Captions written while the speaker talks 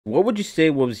What would you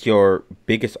say was your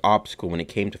biggest obstacle when it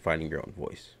came to finding your own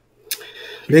voice?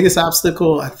 Biggest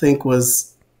obstacle I think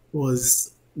was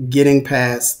getting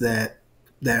past that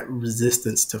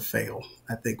resistance to fail.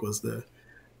 I think was the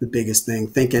biggest thing.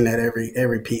 Thinking that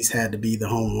every piece had to be the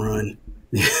home run.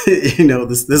 This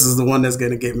is the one that's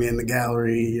going to get me in the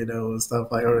gallery. And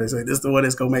stuff like, or they say this is the one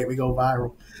that's going to make me go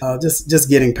viral. Just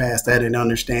getting past that and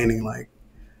understanding,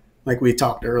 like we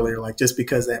talked earlier, like just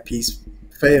because that piece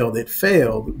failed, it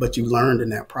failed, but you learned in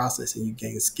that process and you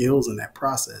gained skills in that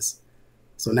process.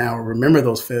 So now remember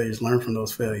those failures, learn from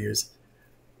those failures,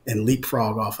 and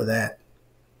leapfrog off of that,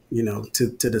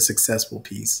 to the successful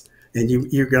piece. And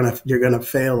you're gonna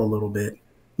fail a little bit.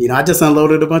 I just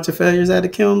unloaded a bunch of failures at the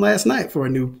kiln last night for a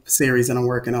new series that I'm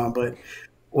working on. But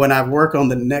when I work on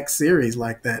the next series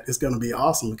like that, it's gonna be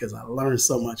awesome because I learned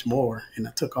so much more and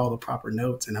I took all the proper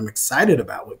notes and I'm excited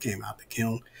about what came out the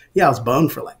kiln. Yeah, I was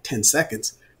bummed for like 10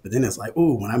 seconds, but then it's like,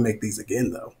 ooh, when I make these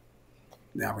again though,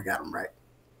 now we got them right.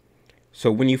 So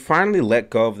when you finally let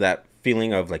go of that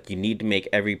feeling of like you need to make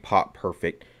every pot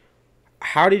perfect,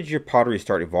 how did your pottery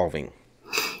start evolving?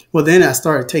 Well, then I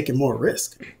started taking more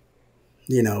risk.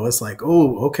 It's like,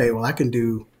 oh, okay, well, I can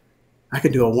do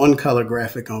a one color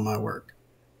graphic on my work.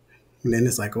 And then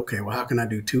it's like, okay, well, how can I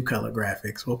do two color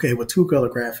graphics? Okay, well, two color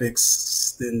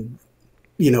graphics, then,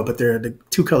 but the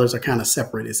two colors are kind of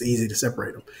separate. It's easy to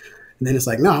separate them. And then it's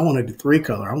like, no, I want to do three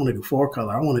color. I want to do four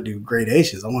color. I want to do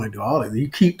gradations. I want to do all of it. You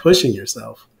keep pushing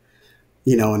yourself,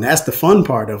 and that's the fun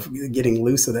part of getting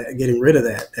loose of that, getting rid of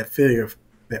that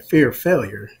fear of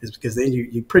failure is because then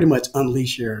you pretty much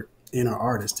unleash your inner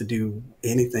artist to do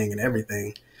anything and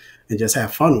everything and just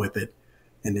have fun with it.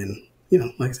 And then,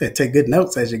 like I said, take good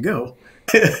notes as you go.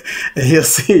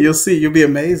 And you'll be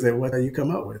amazed at what you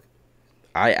come up with.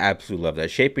 I absolutely love that.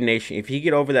 Shaping Nation, if you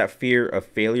get over that fear of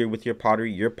failure with your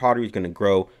pottery is going to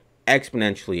grow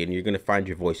exponentially and you're going to find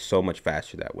your voice so much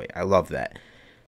faster that way. I love that.